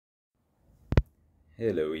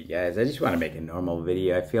Hello you guys, I just want to make a normal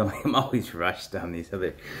video. I feel like I'm always rushed on these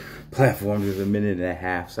other platforms with a minute and a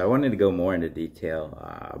half, so I wanted to go more into detail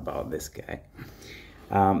about this guy.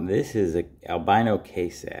 This is an albino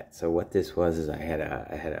KSAT. So what this was is I had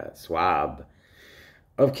a swab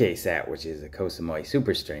of KSAT, which is a Kosamui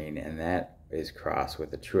super strain, and that is crossed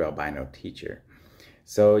with a true albino teacher.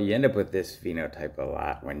 So you end up with this phenotype a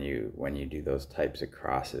lot when you do those types of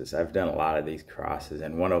crosses. I've done a lot of these crosses,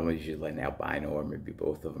 and one of them is usually an albino, or maybe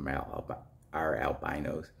both of them are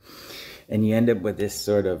albinos. And you end up with this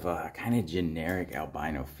sort of kind of generic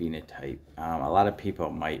albino phenotype. A lot of people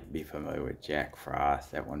might be familiar with Jack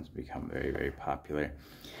Frost. That one's become very, very popular.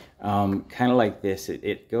 Kind of like this,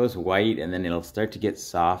 it goes white and then it'll start to get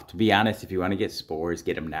soft. To be honest, if you want to get spores,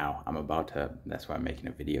 get them now. That's why I'm making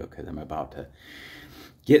a video, because I'm about to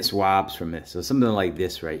get swabs from this. So something like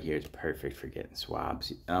this right here is perfect for getting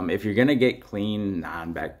swabs. If you're gonna get clean,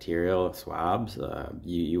 non-bacterial swabs,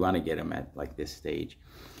 you want to get them at like this stage.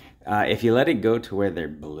 If you let it go to where they're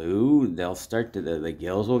blue, they'll start to, the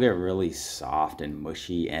gills will get really soft and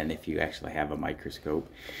mushy. And if you actually have a microscope,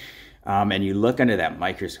 and you look under that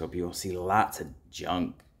microscope, you will see lots of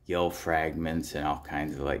junk, gill fragments, and all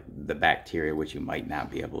kinds of like the bacteria, which you might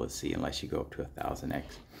not be able to see unless you go up to 1000x.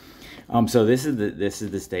 So this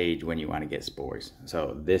is the stage when you want to get spores.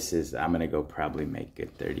 So I'm gonna go probably make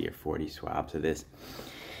good 30 or 40 swabs of this.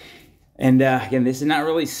 And again, this is not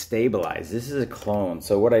really stabilized. This is a clone.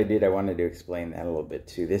 So what I did, I wanted to explain that a little bit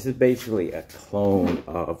too. This is basically a clone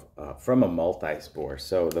of from a multispore.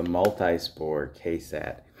 So the multispore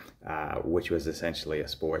KSAT, which was essentially a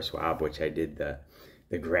spore swab, which I did the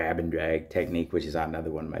grab and drag technique, which is on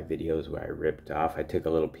another one of my videos where I ripped off. I took a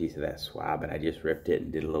little piece of that swab and I just ripped it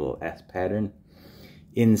and did a little S pattern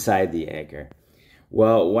inside the agar.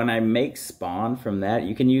 Well, when I make spawn from that,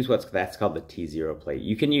 you can use that's called the T0 plate.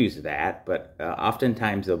 You can use that, but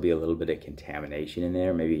oftentimes there'll be a little bit of contamination in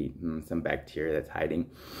there, maybe some bacteria that's hiding.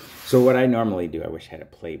 So what I normally do, I wish I had a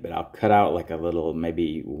plate, but I'll cut out like a little,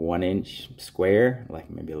 maybe 1 inch square, like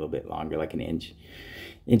maybe a little bit longer, like an inch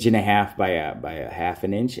and a half by a half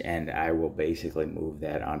an inch, and I will basically move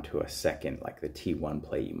that onto a second, like the T1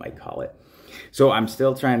 plate, you might call it. So I'm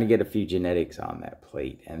still trying to get a few genetics on that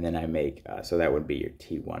plate, and then I make, so that would be your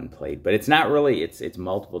T1 plate, but it's not really, it's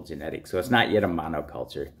multiple genetics, so it's not yet a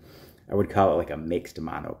monoculture. I would call it like a mixed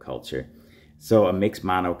monoculture. So a mixed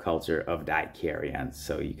monoculture of dikaryon,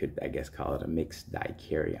 so you could, I guess, call it a mixed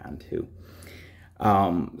dikaryon too.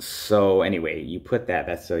 So anyway, you put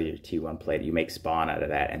that's so your T1 plate, you make spawn out of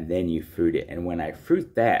that, and then you fruit it. And when I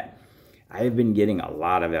fruit that, I've been getting a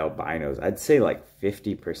lot of albinos. I'd say like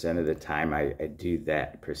 50% of the time I do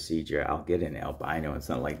that procedure, I'll get an albino and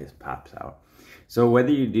something like this pops out. So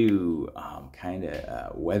whether you do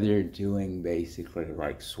whether you're doing basically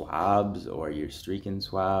like swabs, or you're streaking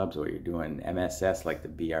swabs, or you're doing MSS like the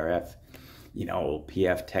BRF, you know,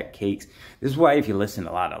 PF Tech cakes. This is why if you listen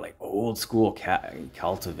to a lot of like old school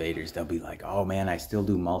cultivators, they'll be like, oh man, I still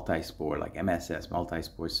do multi-spore, like MSS,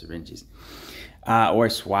 multi-spore syringes. Or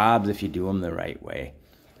swabs if you do them the right way.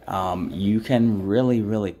 You can really,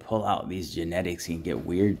 really pull out these genetics and get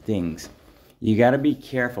weird things. You got to be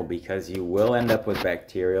careful, because you will end up with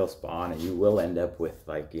bacterial spawn, and you will end up with,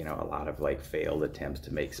 like, you know, a lot of like failed attempts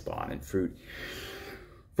to make spawn and fruit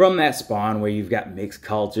from that spawn, where you've got mixed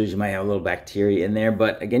cultures. You might have a little bacteria in there,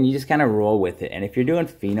 but again, you just kind of roll with it. And if you're doing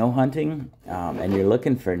pheno hunting and you're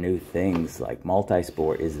looking for new things, like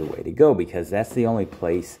multispore is the way to go, because that's the only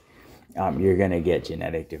place you're going to get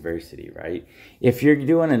genetic diversity, right? If you're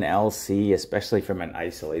doing an LC, especially from an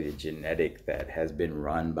isolated genetic that has been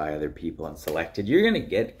run by other people and selected, you're going to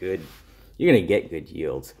get good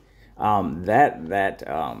yields.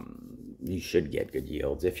 You should get good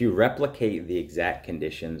yields. If you replicate the exact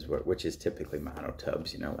conditions, which is typically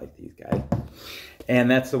monotubs, you know, like these guys.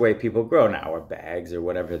 And that's the way people grow now, or bags, or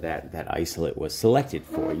whatever that isolate was selected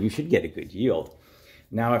for. You should get a good yield.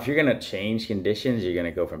 Now, if you're going to change conditions, you're going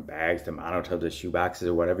to go from bags to monotubs to shoeboxes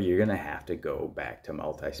or whatever, you're going to have to go back to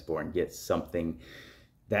multispore and get something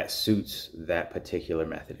that suits that particular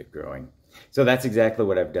method of growing. So that's exactly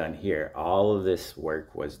what I've done here. All of this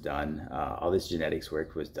work was done, all this genetics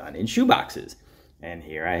work was done in shoeboxes. And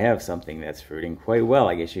here I have something that's fruiting quite well.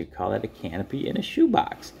 I guess you'd call that a canopy in a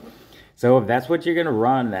shoebox. So if that's what you're going to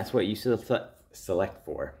run, that's what you should select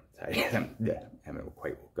for. Sorry, I haven't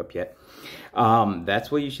quite woke up yet.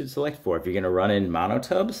 That's what you should select for. If you're going to run in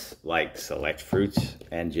monotubs, like, select fruits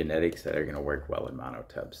and genetics that are going to work well in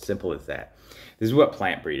monotubs. Simple as that. This is what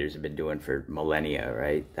plant breeders have been doing for millennia,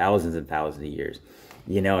 right? Thousands and thousands of years.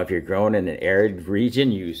 you know, if you're growing in an arid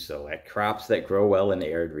region, you select crops that grow well in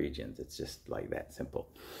arid regions. It's just like that simple.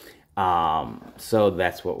 So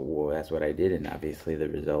that's what I did, and obviously the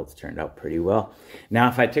results turned out pretty well. Now,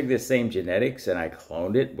 if I took this same genetics and I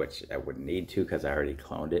cloned it, which I wouldn't need to because I already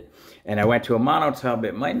cloned it, and I went to a monotub,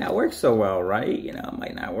 it might not work so well, right? You know, it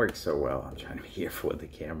might not work so well. I'm trying to be careful with the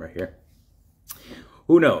camera here.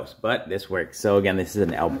 Who knows? But this works. So again, this is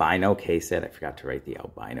an albino K-set. I forgot to write the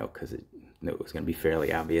albino because it was going to be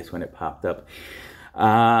fairly obvious when it popped up.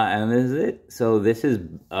 And this is it. So this is,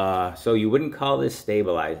 so you wouldn't call this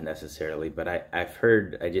stabilized necessarily, but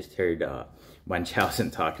I just heard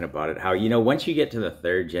Munchausen talking about it, how, you know, once you get to the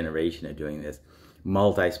 3rd generation of doing this,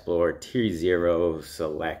 multi-spore, tier 0,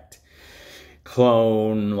 select,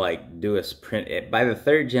 clone, like do a sprint, by the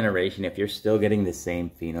 3rd generation, if you're still getting the same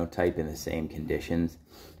phenotype in the same conditions,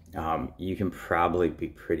 you can probably be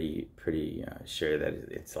pretty sure that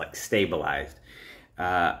it's like stabilized.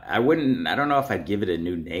 I don't know if I'd give it a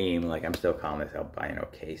new name. Like, I'm still calling this albino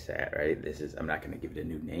K-set, right? I'm not going to give it a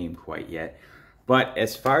new name quite yet. But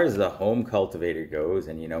as far as the home cultivator goes,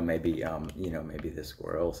 and, you know, maybe the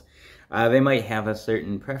squirrels, they might have a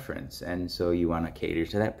certain preference. And so you want to cater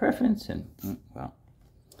to that preference. And, well,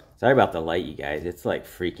 sorry about the light, you guys. It's like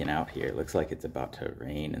freaking out here. It looks like it's about to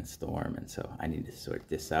rain and storm. And so I need to sort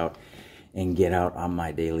this out and get out on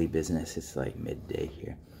my daily business. It's like midday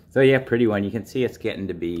here. So yeah, pretty one. You can see it's getting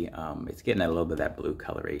to be, it's getting a little bit of that blue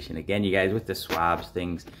coloration. Again, you guys, with the swabs,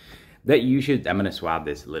 things that you should, I'm going to swab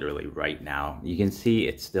this literally right now. You can see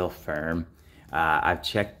it's still firm. I've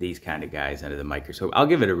checked these kind of guys under the microscope. I'll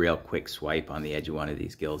give it a real quick swipe on the edge of one of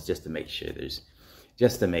these gills just to make sure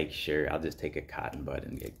I'll just take a cotton bud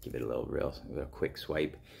and give it a real quick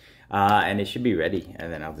swipe. And it should be ready,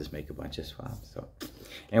 and then I'll just make a bunch of swabs. So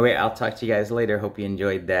anyway, I'll talk to you guys later. Hope you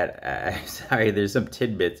enjoyed that. Sorry, there's some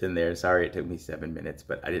tidbits in there. Sorry it took me 7 minutes,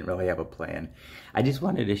 but I didn't really have a plan. I just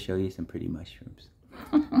wanted to show you some pretty mushrooms.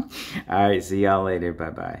 All right, see y'all later.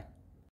 Bye-bye.